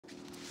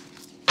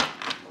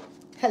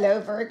Hello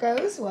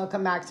Virgos,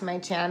 welcome back to my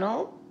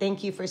channel.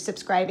 Thank you for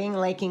subscribing,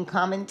 liking,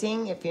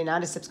 commenting. If you're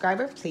not a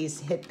subscriber, please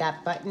hit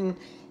that button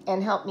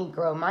and help me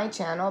grow my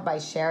channel by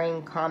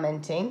sharing,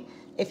 commenting.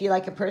 If you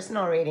like a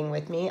personal reading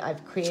with me,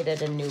 I've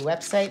created a new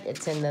website.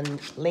 It's in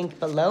the link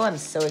below. I'm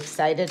so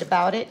excited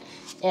about it.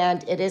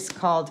 And it is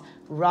called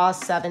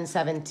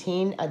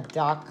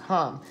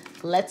Rah717.com.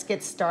 Let's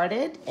get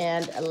started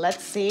and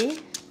let's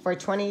see for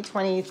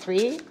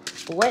 2023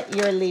 what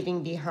you're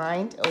leaving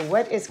behind, or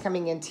what is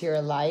coming into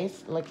your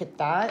life. Look at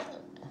that.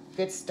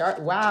 Good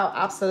start. Wow,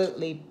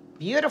 absolutely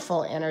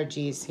beautiful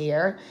energies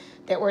here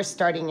that we're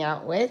starting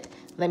out with.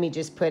 Let me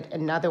just put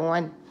another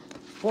one,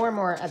 4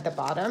 more at the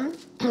bottom.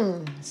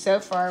 So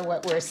far,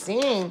 what we're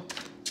seeing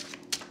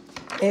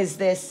is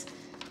this.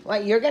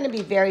 Well, you're going to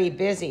be very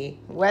busy,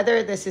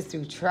 whether this is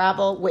through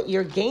travel. What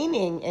you're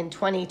gaining in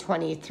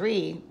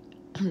 2023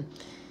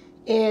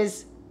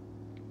 is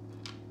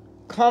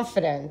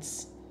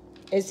confidence,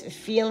 is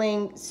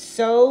feeling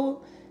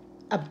so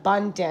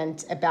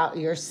abundant about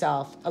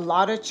yourself. A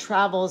lot of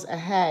travels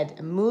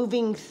ahead,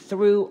 moving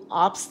through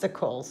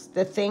obstacles,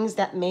 the things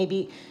that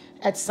maybe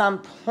at some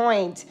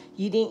point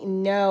you didn't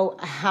know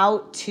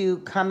how to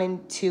come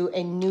into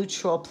a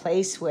neutral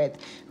place with.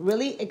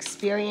 Really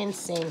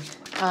experiencing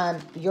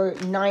your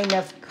 9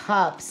 of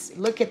Cups.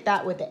 Look at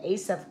that with the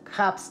Ace of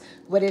Cups.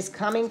 What is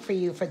coming for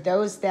you for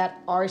those that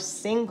are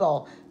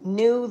single?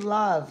 New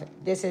love.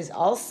 This is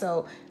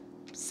also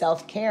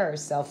self-care,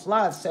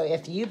 self-love. So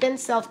if you've been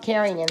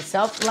self-caring and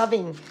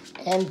self-loving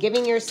and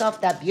giving yourself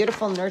that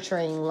beautiful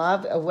nurturing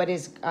love, what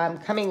is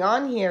coming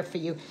on here for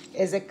you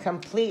is a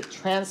complete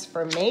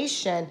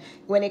transformation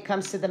when it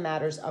comes to the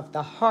matters of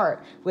the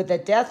heart with the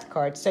Death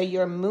card. So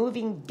you're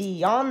moving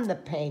beyond the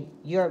pain.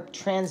 You're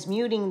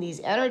transmuting these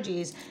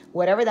energies,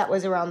 whatever that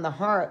was around the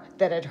heart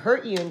that had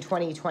hurt you in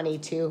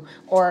 2022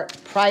 or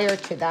prior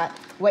to that.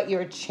 What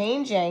you're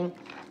changing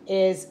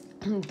is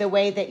the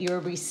way that you're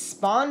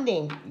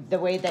responding,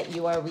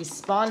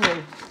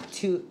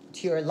 to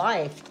your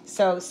life.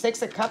 So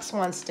 6 of Cups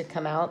wants to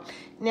come out.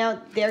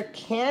 Now, there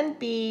can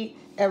be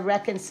a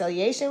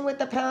reconciliation with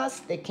the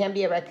past. There can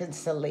be a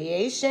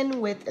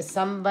reconciliation with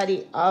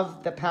somebody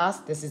of the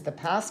past. This is the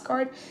past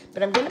card,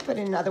 but I'm going to put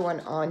another one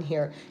on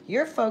here.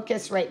 Your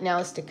focus right now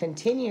is to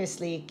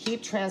continuously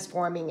keep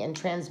transforming and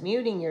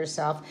transmuting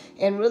yourself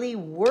and really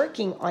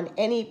working on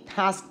any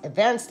past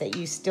events that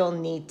you still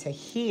need to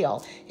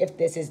heal. If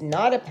this is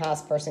not a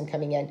past person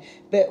coming in,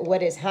 but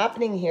what is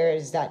happening here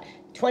is that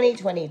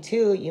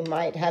 2022, you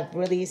might have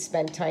really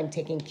spent time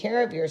taking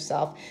care of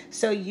yourself,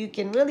 so you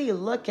can really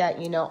look at,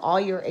 all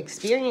your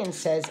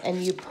experiences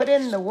and you put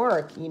in the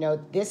work.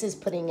 This is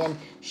putting in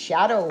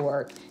shadow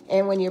work.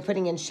 And when you're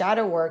putting in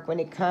shadow work, when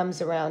it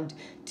comes around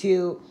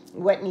to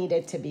what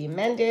needed to be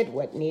mended,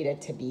 what needed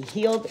to be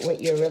healed,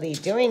 what you're really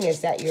doing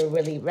is that you're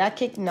really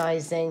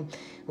recognizing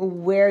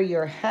where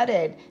you're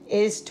headed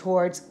is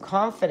towards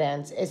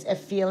confidence, is a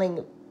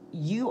feeling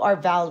you are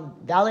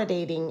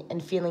validating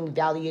and feeling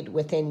valued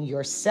within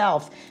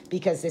yourself,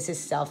 because this is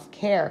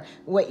self-care.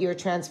 What you're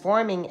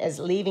transforming is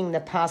leaving the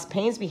past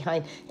pains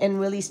behind and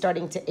really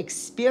starting to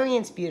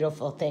experience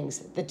beautiful things.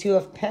 The 2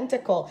 of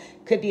Pentacles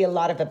could be a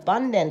lot of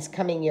abundance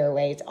coming your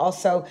way. It's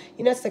also,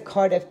 it's the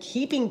card of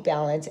keeping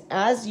balance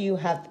as you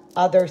have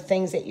other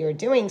things that you're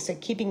doing. So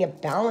keeping a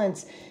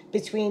balance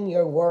between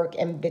your work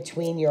and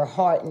between your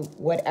heart and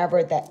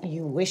whatever that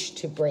you wish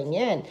to bring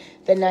in.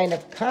 The 9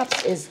 of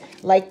Cups is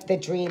like the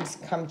dreams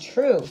come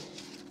true.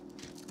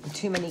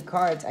 Too many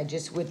cards. I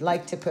just would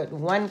like to put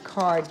one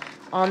card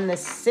on the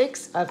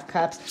 6 of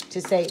Cups to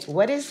say,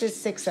 what is this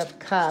 6 of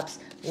Cups?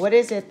 What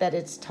is it that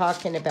it's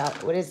talking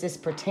about? What is this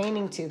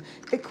pertaining to?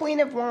 The Queen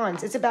of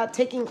Wands. It's about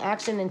taking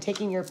action and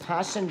taking your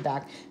passion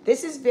back.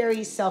 This is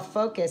very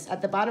self-focused.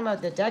 At the bottom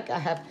of the deck, I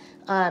have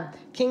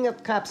King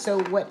of Cups.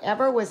 So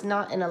whatever was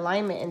not in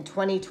alignment in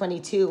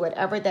 2022,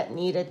 whatever that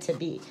needed to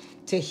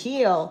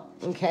heal,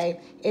 okay,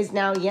 is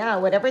now,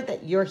 whatever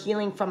that you're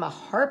healing from a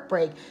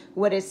heartbreak,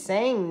 what it's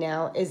saying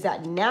now is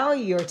that now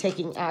you're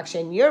taking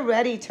action. You're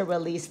ready to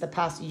release the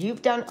past.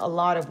 You've done a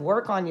lot of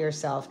work on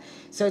yourself.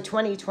 So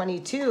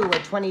 2022,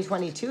 what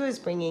 2022 is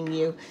bringing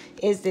you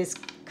is this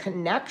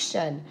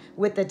connection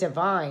with the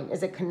divine,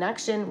 is a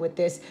connection with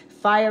this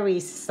fiery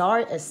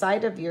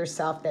side of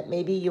yourself that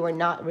maybe you were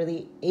not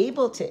really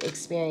able to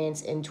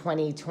experience in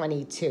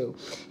 2022.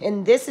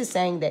 And this is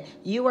saying that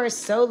you are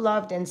so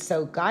loved and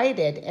so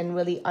guided and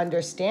really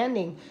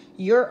understanding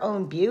your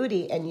own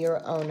beauty and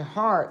your own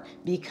heart,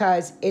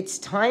 because it's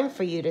time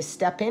for you to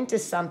step into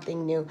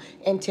something new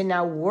and to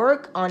now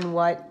work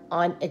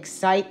on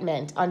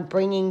excitement, on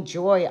bringing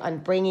joy, on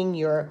bringing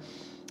your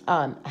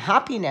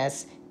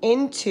happiness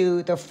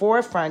into the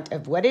forefront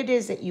of what it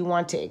is that you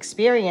want to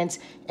experience,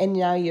 and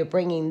now you're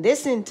bringing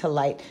this into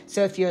light.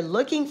 So if you're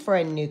looking for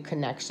a new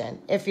connection,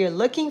 if you're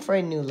looking for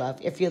a new love,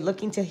 if you're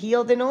looking to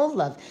heal an old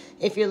love,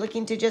 if you're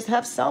looking to just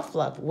have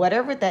self-love,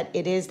 whatever that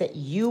it is that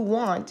you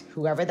want,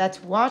 whoever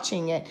that's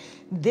watching it,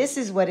 this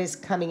is what is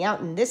coming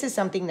out. And this is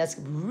something that's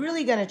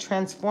really going to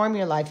transform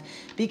your life,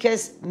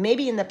 because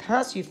maybe in the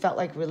past you felt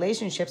like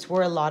relationships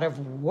were a lot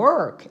of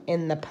work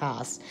in the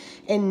past.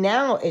 And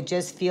now it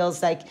just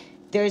feels like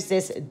there's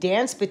this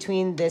dance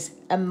between this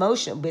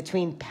emotion,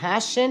 between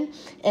passion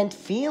and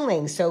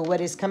feeling. So what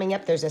is coming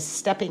up, there's a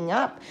stepping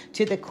up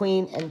to the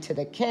queen and to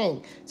the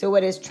king. So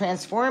what is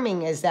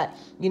transforming is that,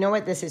 you know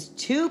what, this is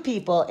two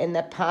people in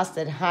the past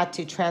that had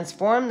to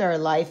transform their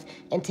life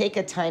and take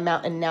a time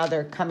out, and now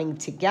they're coming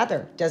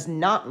together. Does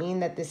not mean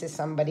that this is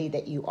somebody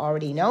that you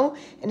already know,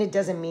 and it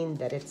doesn't mean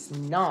that it's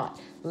not.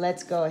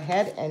 Let's go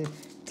ahead and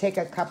take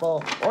a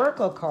couple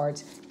oracle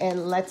cards,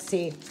 and let's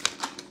see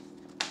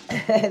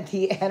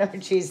the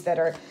energies that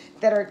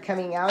are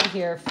coming out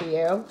here for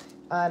you.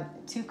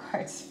 Two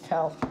cards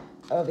fell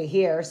over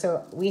here.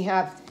 So we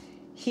have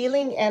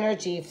healing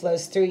energy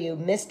flows through you,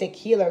 mystic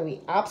healer.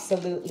 We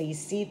absolutely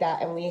see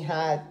that. And we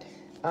had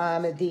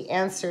the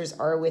answers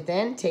are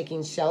within,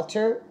 taking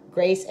shelter,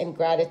 grace and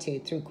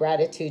gratitude. Through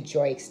gratitude,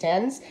 joy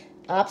extends.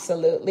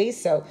 Absolutely.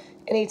 So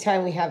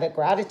anytime we have a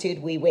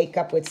gratitude, we wake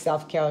up with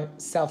self-care,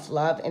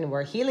 self-love, and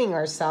we're healing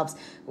ourselves.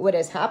 What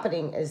is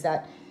happening is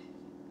that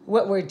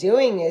what we're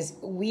doing is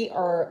we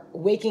are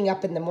waking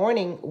up in the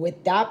morning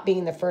with that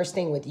being the first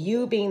thing, with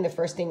you being the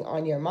first thing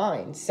on your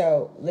mind.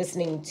 So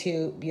listening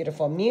to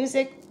beautiful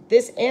music.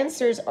 This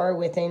answers are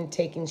within,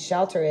 taking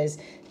shelter is,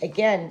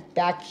 again,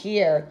 back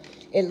here.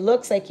 It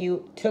looks like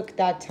you took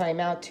that time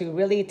out to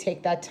really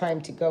take that time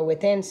to go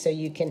within so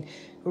you can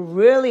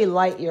really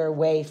light your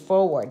way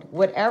forward.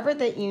 Whatever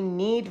that you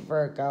need,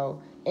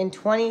 Virgo, in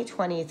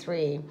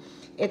 2023,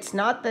 it's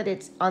not that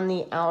it's on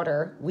the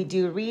outer. We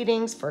do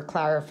readings for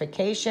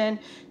clarification,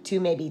 to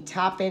maybe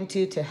tap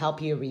into, to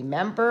help you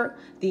remember.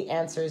 The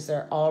answers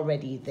are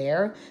already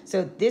there.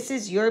 So this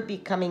is you're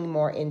becoming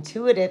more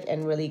intuitive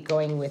and really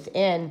going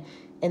within.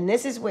 And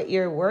this is what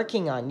you're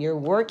working on. You're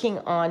working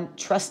on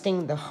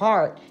trusting the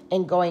heart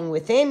and going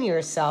within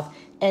yourself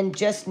and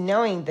just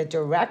knowing the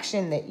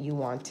direction that you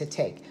want to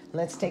take.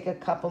 Let's take a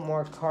couple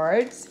more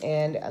cards,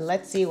 and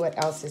let's see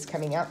what else is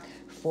coming up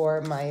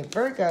for my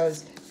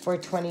Virgos for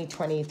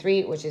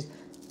 2023, which is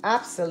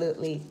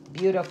absolutely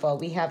beautiful.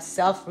 We have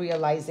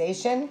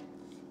self-realization.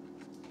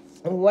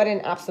 What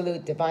an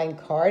absolute divine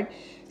card.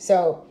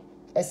 So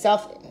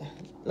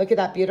look at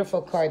that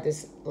beautiful card,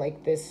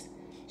 this,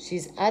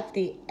 she's at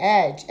the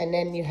edge, and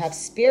then you have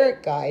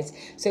spirit guides.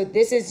 So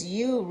this is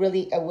you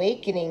really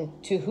awakening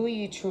to who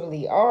you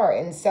truly are.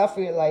 And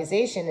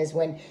self-realization is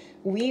when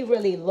we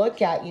really look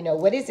at,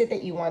 what is it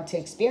that you want to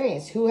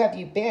experience? Who have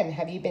you been?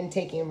 Have you been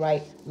taking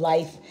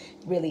life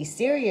really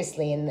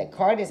seriously? And the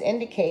card is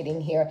indicating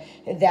here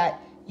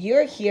that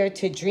you're here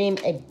to dream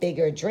a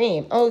bigger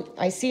dream. Oh,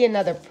 I see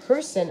another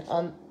person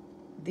on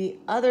the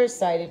other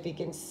side, if you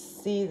can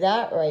see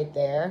that right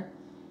there.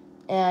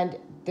 And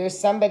there's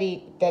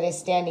somebody that is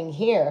standing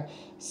here.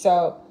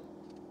 So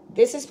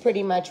this is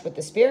pretty much what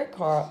the spirit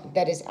card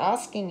that is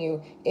asking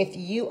you, if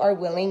you are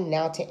willing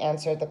now to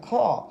answer the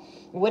call.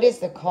 What is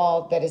the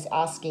call that is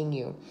asking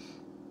you?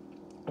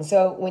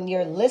 So when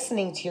you're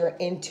listening to your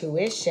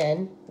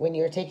intuition, when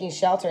you're taking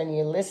shelter and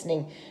you're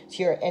listening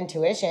to your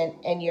intuition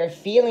and you're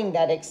feeling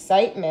that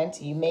excitement,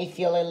 you may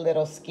feel a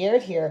little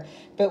scared here,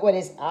 but what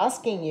is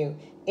asking you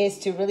is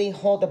to really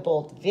hold a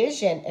bold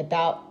vision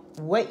about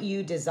what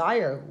you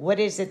desire. What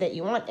is it that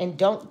you want? And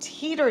don't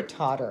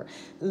teeter-totter.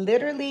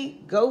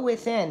 Literally go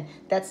within.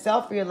 That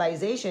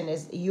self-realization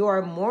is you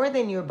are more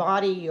than your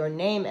body, your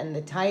name, and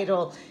the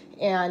title,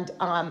 and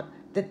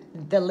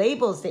the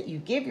labels that you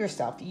give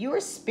yourself. You're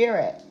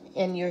spirit,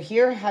 and you're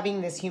here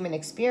having this human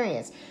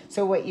experience.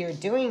 So what you're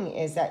doing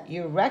is that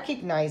you're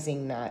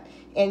recognizing that,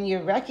 and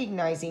you're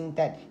recognizing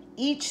that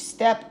each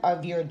step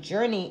of your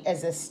journey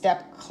is a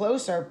step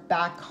closer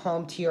back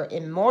home to your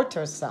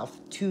immortal self,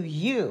 to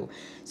you.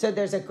 So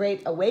there's a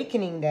great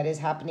awakening that is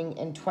happening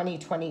in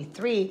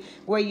 2023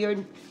 where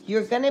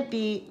you're going to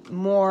be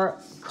more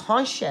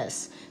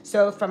conscious.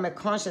 So from a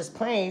conscious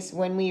place,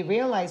 when we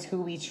realize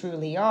who we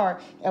truly are,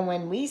 and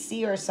when we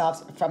see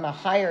ourselves from a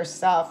higher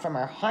self, from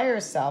our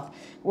higher self,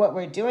 what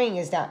we're doing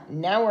is that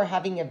now we're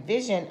having a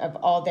vision of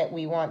all that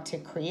we want to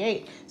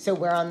create. So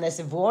we're on this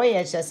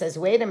voyage that says,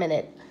 wait a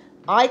minute,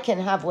 I can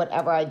have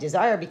whatever I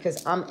desire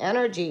because I'm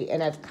energy,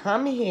 and I've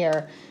come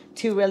here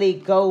to really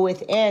go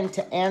within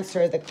to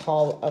answer the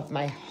call of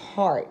my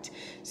heart.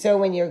 So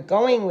when you're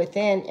going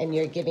within and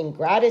you're giving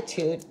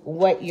gratitude,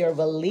 what you're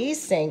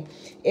releasing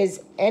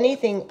is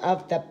anything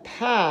of the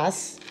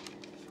past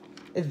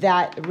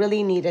that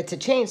really needed to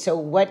change. So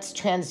what's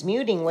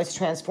transmuting, what's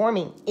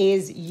transforming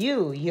is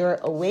you. You're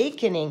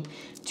awakening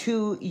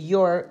to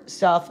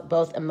yourself,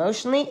 both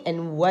emotionally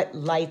and what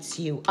lights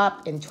you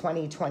up in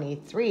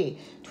 2023.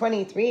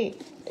 23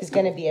 is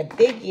going to be a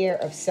big year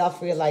of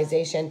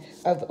self-realization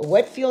of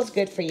what feels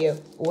good for you,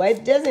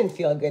 what doesn't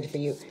feel good for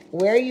you,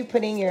 where are you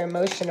putting your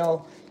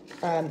emotional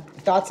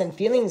thoughts and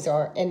feelings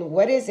are, and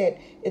what is it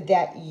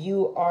that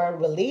you are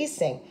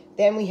releasing.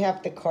 Then we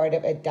have the card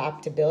of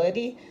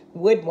adaptability,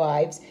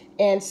 Woodwives.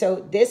 And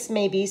so this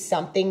may be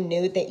something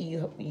new that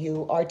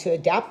you are to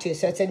adapt to.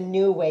 So it's a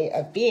new way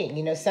of being.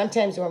 You know,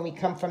 sometimes when we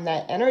come from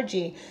that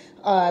energy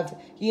of,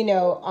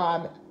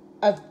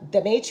 of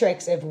the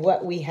matrix of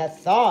what we have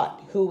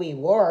thought, who we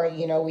were,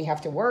 we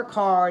have to work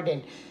hard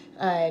and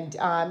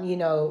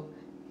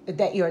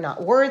that you're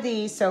not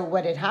worthy. So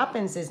what it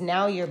happens is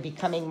now you're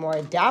becoming more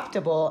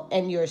adaptable,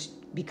 and you're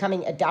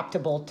becoming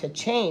adaptable to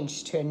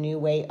change, to a new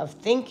way of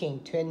thinking,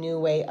 to a new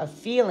way of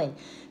feeling,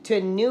 to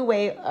a new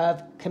way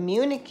of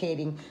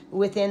communicating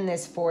within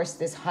this force,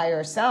 this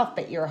higher self.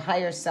 But your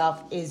higher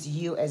self is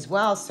you as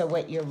well. So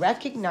what you're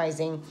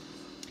recognizing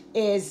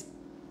is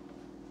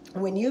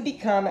when you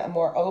become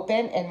more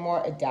open and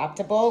more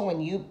adaptable, when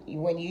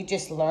you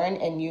just learn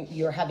and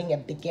you're having a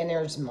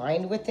beginner's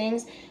mind with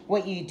things,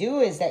 what you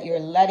do is that you're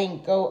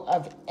letting go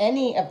of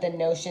any of the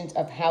notions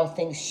of how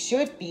things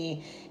should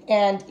be,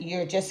 and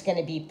you're just going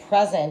to be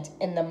present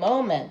in the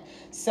moment.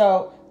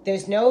 So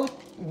there's no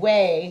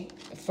way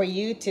for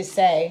you to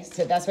say,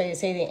 so that's why you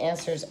say the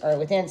answers are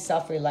within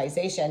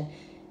self-realization.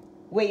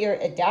 What you're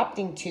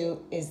adapting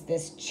to is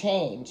this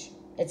change.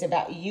 It's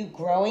about you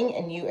growing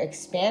and you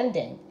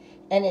expanding.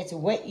 And it's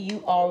what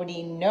you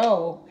already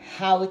know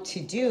how to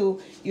do.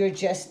 You're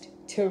just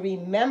to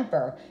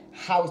remember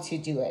how to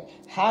do it,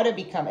 how to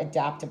become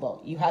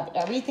adaptable. You have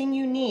everything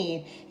you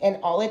need, and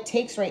all it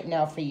takes right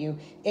now for you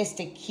is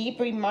to keep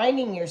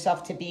reminding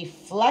yourself to be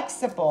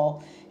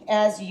flexible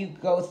as you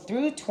go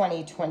through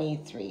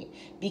 2023,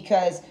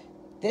 because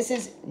this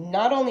is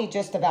not only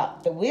just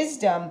about the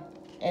wisdom,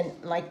 and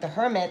like the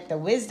Hermit, the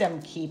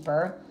wisdom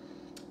keeper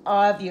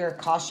of your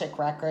Akashic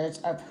records,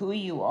 of who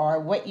you are,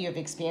 what you've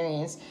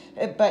experienced,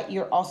 but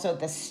you're also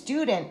the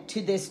student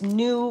to this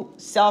new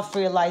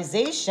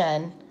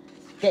self-realization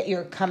that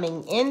you're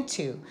coming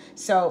into.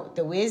 So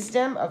the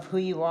wisdom of who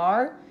you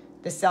are,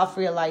 the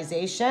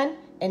self-realization,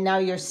 and now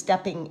you're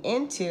stepping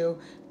into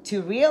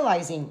to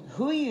realizing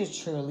who you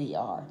truly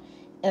are.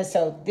 And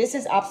so this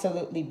is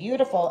absolutely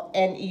beautiful,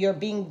 and you're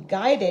being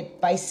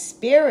guided by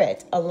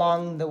Spirit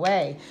along the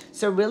way.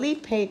 So really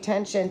pay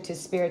attention to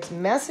Spirit's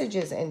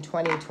messages in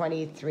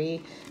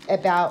 2023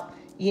 about,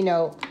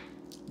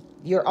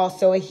 you're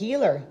also a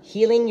healer,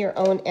 healing your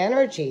own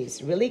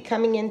energies, really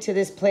coming into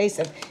this place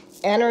of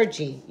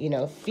energy,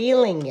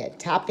 feeling it,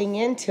 tapping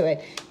into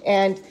it,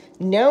 and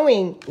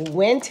knowing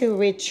when to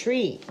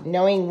retreat,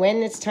 knowing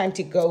when it's time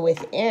to go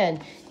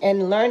within,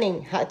 and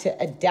learning how to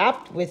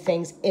adapt with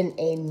things in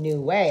a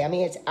new way. I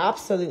mean, it's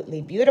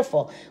absolutely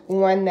beautiful.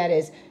 One that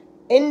is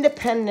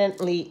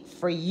independently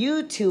for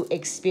you to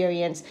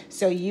experience,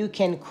 so you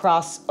can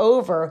cross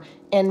over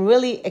and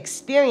really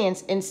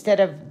experience instead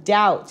of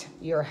doubt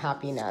your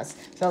happiness.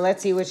 So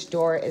let's see which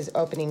door is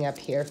opening up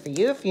here for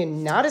you. If you're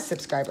not a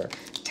subscriber,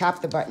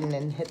 tap the button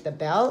and hit the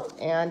bell.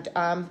 And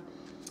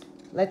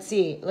let's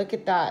see. Look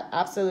at that.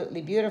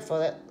 Absolutely beautiful.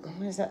 What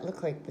does that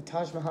look like? The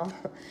Taj Mahal?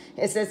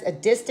 It says, a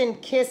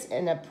distant kiss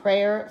and a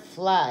prayer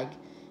flag.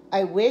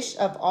 I wish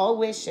of all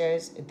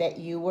wishes that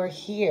you were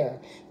here.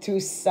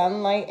 Through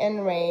sunlight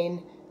and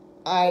rain,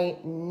 I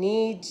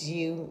need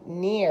you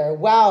near.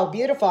 Wow,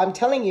 beautiful. I'm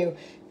telling you,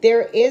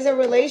 there is a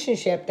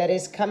relationship that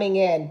is coming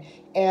in.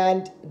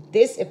 And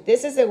if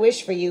this is a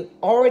wish for you,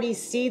 already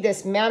see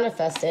this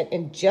manifested,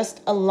 and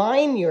just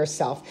align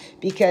yourself.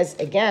 Because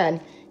again,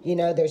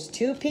 there's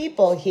two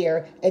people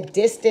here, a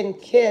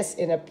distant kiss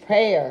and a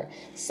prayer.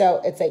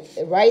 So it's like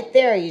right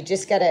there, you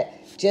just got to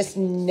just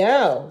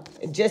know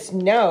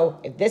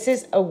if this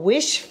is a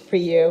wish for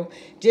you,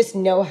 just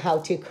know how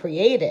to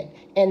create it.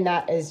 And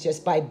that is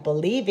just by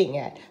believing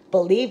it.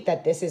 Believe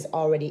that this is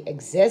already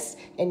exists,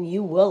 and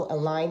you will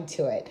align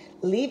to it.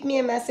 Leave me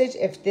a message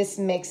if this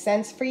makes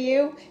sense for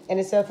you. And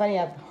it's so funny,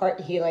 I have heart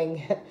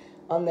healing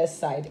on this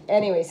side.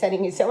 Anyway,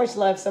 sending you so much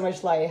love, so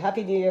much light.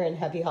 Happy New Year and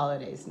happy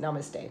holidays.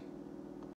 Namaste.